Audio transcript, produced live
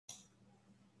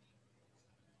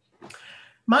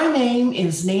My name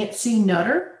is Nancy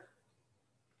Nutter,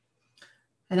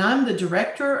 and I'm the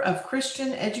Director of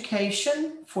Christian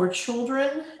Education for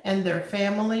Children and Their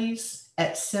Families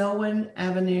at Selwyn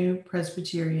Avenue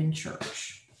Presbyterian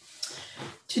Church.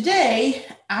 Today,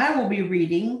 I will be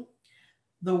reading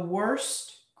The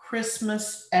Worst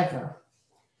Christmas Ever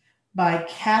by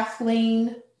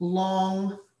Kathleen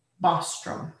Long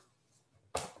Bostrom.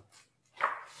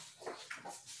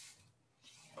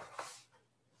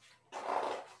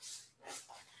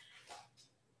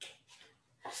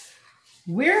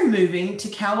 We're moving to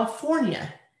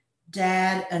California,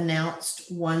 Dad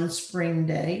announced one spring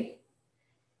day.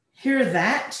 Hear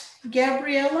that,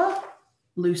 Gabriella?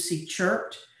 Lucy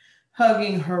chirped,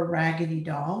 hugging her raggedy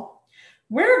doll.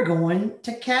 We're going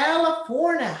to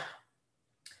California.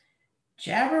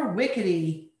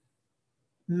 Jabberwickety,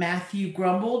 Matthew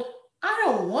grumbled. I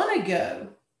don't want to go.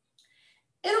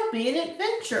 It'll be an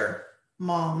adventure,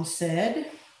 Mom said.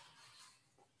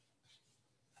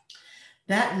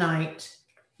 That night,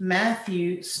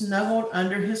 Matthew snuggled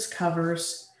under his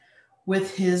covers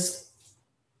with his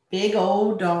big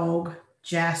old dog,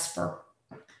 Jasper.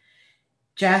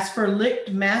 Jasper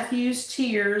licked Matthew's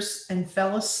tears and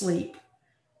fell asleep,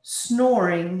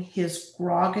 snoring his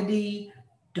groggedy,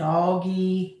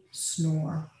 doggy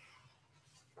snore.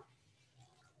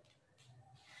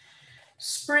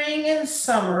 Spring and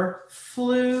summer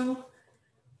flew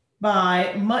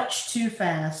by much too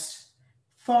fast.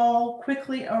 Fall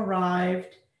quickly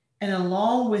arrived, and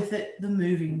along with it, the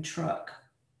moving truck.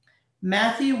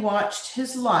 Matthew watched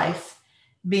his life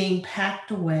being packed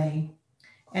away,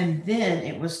 and then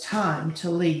it was time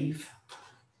to leave.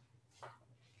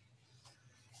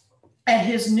 At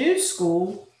his new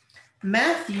school,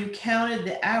 Matthew counted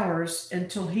the hours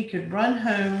until he could run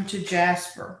home to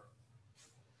Jasper.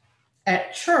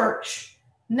 At church,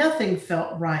 nothing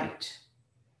felt right.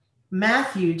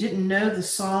 Matthew didn't know the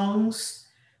songs.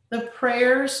 The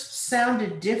prayers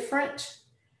sounded different.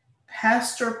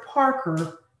 Pastor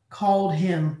Parker called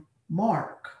him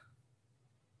Mark.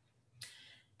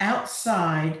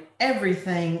 Outside,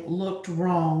 everything looked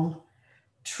wrong.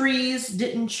 Trees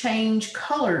didn't change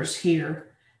colors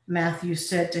here, Matthew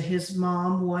said to his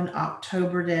mom one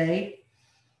October day.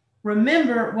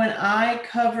 Remember when I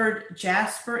covered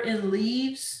Jasper in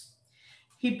leaves?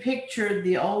 He pictured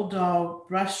the old dog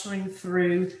rustling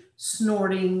through,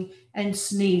 snorting and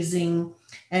sneezing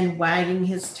and wagging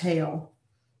his tail.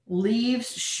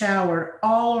 Leaves showered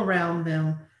all around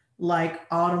them like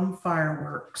autumn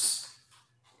fireworks.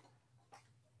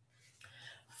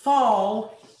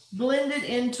 Fall blended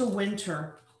into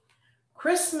winter.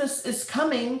 Christmas is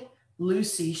coming,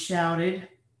 Lucy shouted.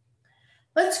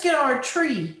 Let's get our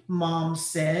tree, Mom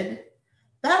said.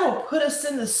 That'll put us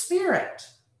in the spirit.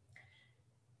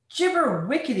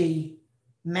 Jibber-wickety,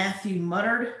 Matthew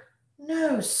muttered.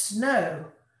 No snow.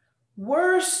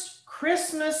 Worst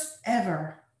Christmas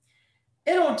ever.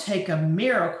 It'll take a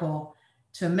miracle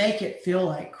to make it feel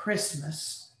like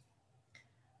Christmas.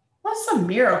 What's a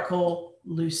miracle?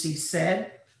 Lucy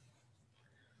said.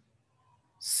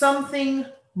 Something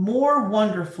more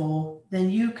wonderful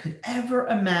than you could ever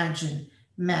imagine,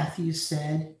 Matthew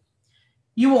said.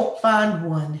 You won't find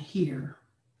one here.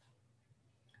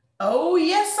 Oh,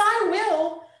 yes, I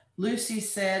will, Lucy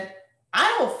said.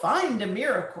 I will find a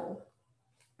miracle.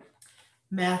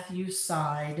 Matthew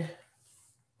sighed.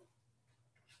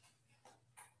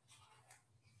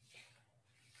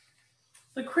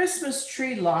 The Christmas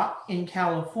tree lot in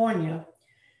California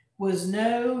was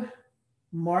no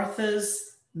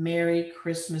Martha's Merry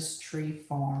Christmas Tree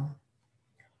Farm.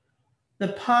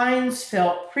 The pines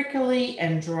felt prickly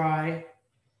and dry.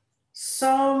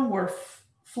 Some were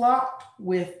flocked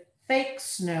with fake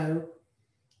snow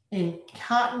in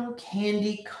cotton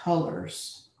candy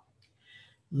colors.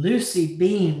 Lucy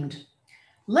beamed.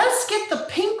 Let's get the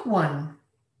pink one.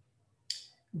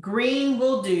 Green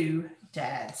will do,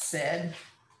 Dad said.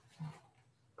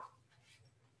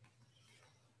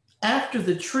 After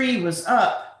the tree was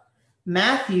up,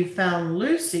 Matthew found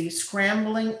Lucy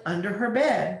scrambling under her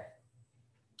bed.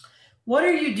 What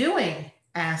are you doing?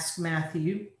 Asked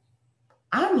Matthew.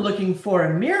 I'm looking for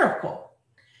a miracle.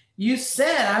 You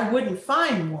said I wouldn't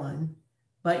find one,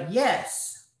 but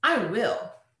yes, I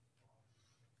will.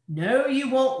 No, you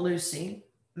won't, Lucy.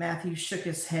 Matthew shook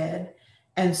his head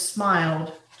and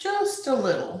smiled just a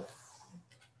little.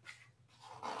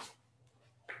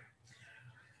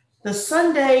 The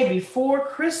Sunday before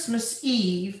Christmas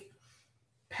Eve,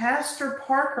 Pastor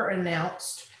Parker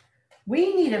announced,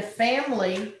 we need a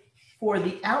family for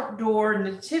the outdoor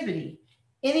nativity.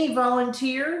 Any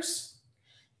volunteers?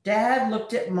 Dad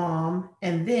looked at Mom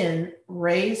and then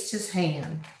raised his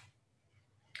hand.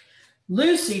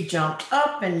 Lucy jumped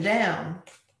up and down.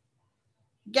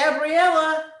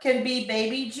 Gabriella can be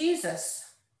baby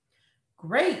Jesus.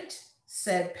 Great,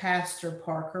 said Pastor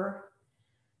Parker.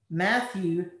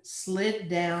 Matthew slid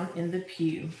down in the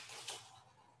pew.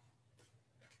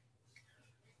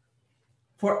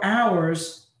 For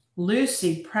hours,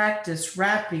 Lucy practiced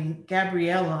wrapping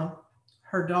Gabriella,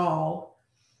 her doll,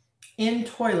 in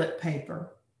toilet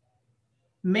paper.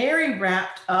 Mary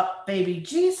wrapped up baby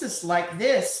Jesus like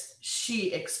this,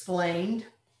 she explained.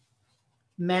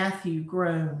 Matthew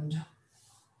groaned.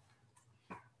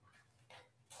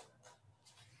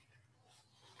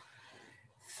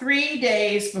 Three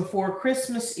days before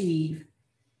Christmas Eve,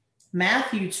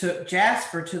 Matthew took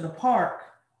Jasper to the park.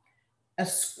 A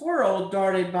squirrel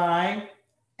darted by,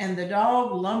 and the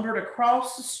dog lumbered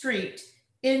across the street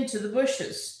into the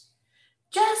bushes.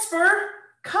 Jasper,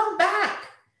 come back,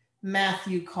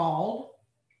 Matthew called,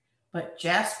 but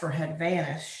Jasper had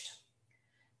vanished.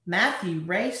 Matthew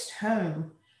raced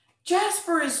home.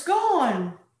 Jasper is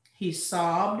gone, he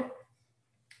sobbed.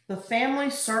 The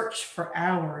family searched for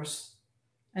hours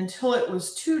until it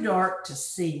was too dark to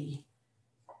see.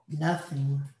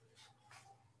 Nothing.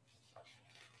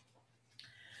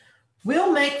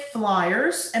 We'll make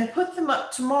flyers and put them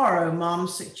up tomorrow, Mom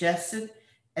suggested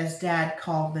as Dad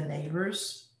called the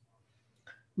neighbors.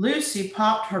 Lucy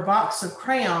popped her box of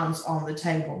crayons on the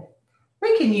table.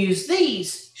 We can use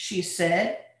these, she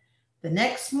said. The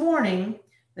next morning,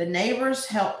 the neighbors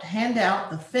helped hand out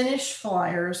the finished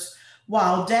flyers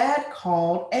while Dad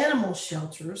called animal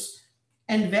shelters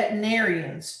and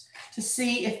veterinarians to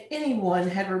see if anyone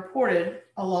had reported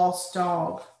a lost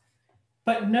dog,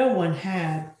 but no one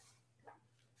had.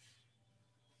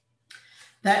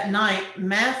 That night,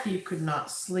 Matthew could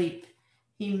not sleep.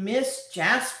 He missed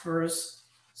Jasper's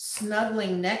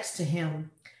snuggling next to him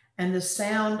and the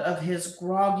sound of his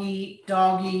groggy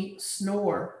doggy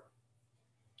snore.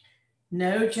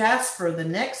 No Jasper the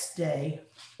next day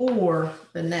or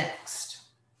the next.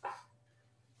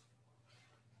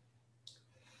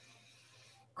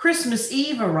 Christmas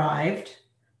Eve arrived,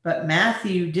 but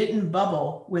Matthew didn't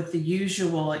bubble with the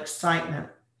usual excitement.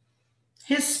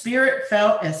 His spirit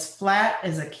felt as flat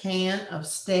as a can of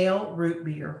stale root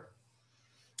beer.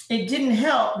 It didn't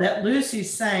help that Lucy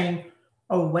sang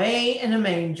 "Away in a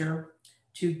Manger"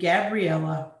 to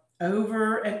Gabriella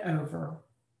over and over.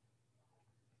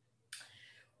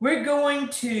 We're going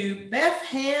to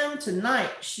Bethlehem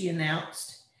tonight, she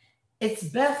announced. It's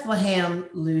Bethlehem,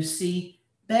 Lucy,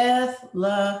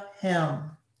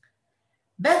 Bethlehem.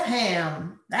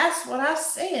 Bethlehem, that's what I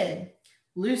said.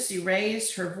 Lucy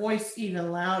raised her voice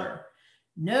even louder.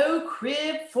 No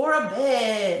crib for a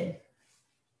bed.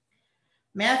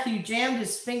 Matthew jammed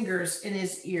his fingers in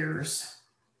his ears.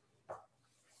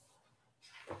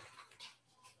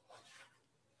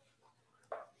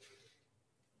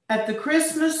 At the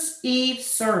Christmas Eve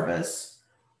service,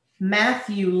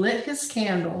 Matthew lit his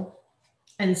candle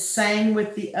and sang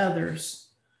with the others,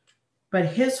 but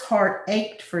his heart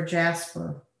ached for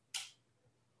Jasper,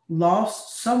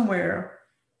 lost somewhere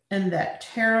in that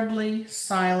terribly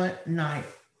silent night.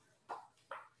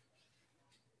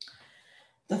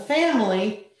 The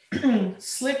family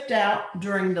slipped out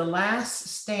during the last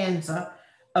stanza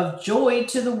of Joy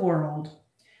to the World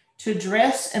to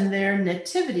dress in their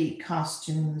nativity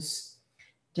costumes.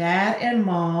 Dad and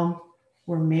Mom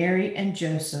were Mary and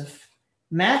Joseph,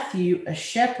 Matthew a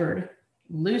shepherd,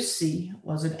 Lucy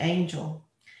was an angel.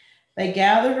 They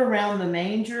gathered around the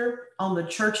manger on the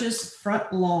church's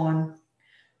front lawn.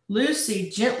 Lucy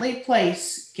gently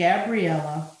placed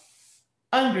Gabriella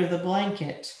under the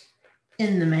blanket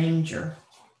in the manger.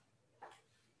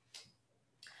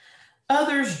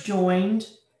 Others joined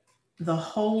the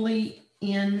Holy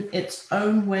in its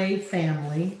own way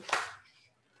family.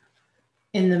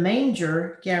 In the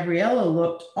manger, Gabriella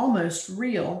looked almost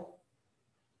real.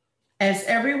 As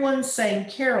everyone sang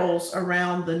carols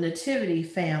around the Nativity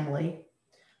family,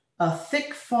 a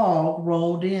thick fog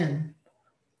rolled in,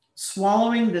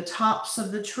 swallowing the tops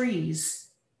of the trees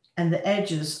and the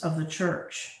edges of the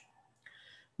church.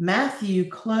 Matthew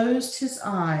closed his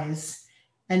eyes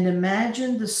and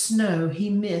imagined the snow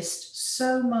he missed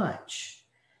so much.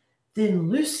 Then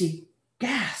Lucy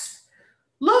gasped,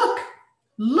 "Look,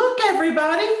 look,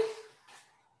 everybody!"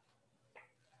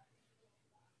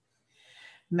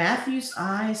 Matthew's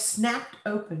eyes snapped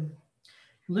open.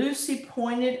 Lucy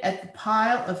pointed at the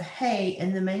pile of hay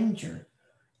in the manger.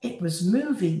 It was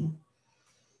moving.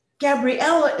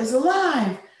 "Gabriella is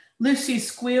alive," Lucy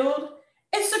squealed.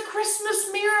 "It's a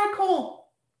Christmas miracle.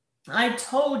 I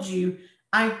told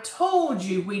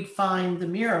you we'd find the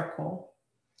miracle."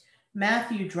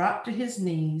 Matthew dropped to his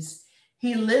knees.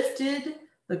 He lifted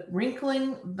the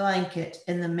wrinkling blanket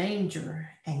in the manger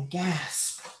and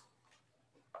gasped.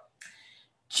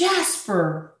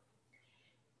 Jasper!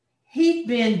 He'd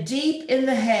been deep in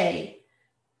the hay,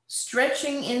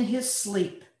 stretching in his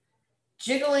sleep,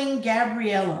 jiggling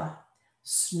Gabriella,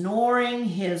 snoring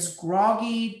his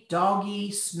groggy, doggy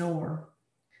snore.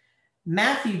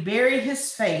 Matthew buried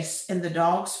his face in the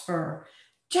dog's fur.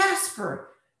 Jasper,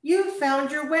 you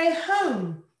found your way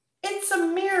home. It's a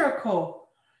miracle.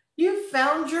 You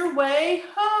found your way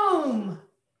home.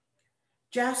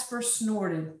 Jasper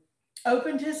snorted,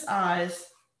 opened his eyes,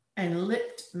 and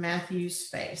licked Matthew's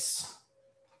face.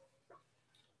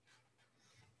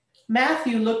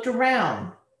 Matthew looked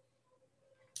around.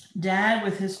 Dad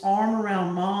with his arm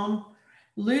around Mom,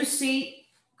 Lucy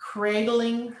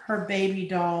cradling her baby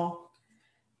doll,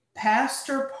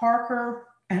 Pastor Parker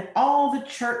and all the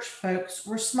church folks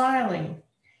were smiling,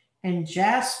 and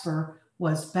Jasper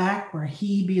was back where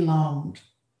he belonged.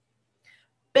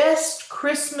 Best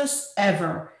Christmas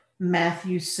ever,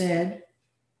 Matthew said.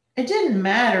 It didn't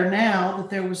matter now that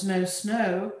there was no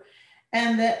snow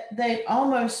and that they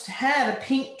almost had a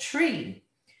pink tree.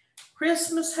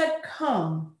 Christmas had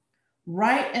come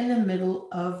right in the middle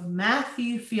of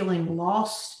Matthew feeling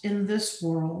lost in this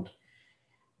world,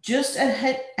 just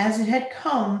as it had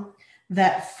come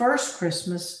that first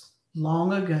Christmas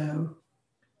long ago,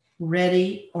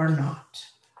 ready or not.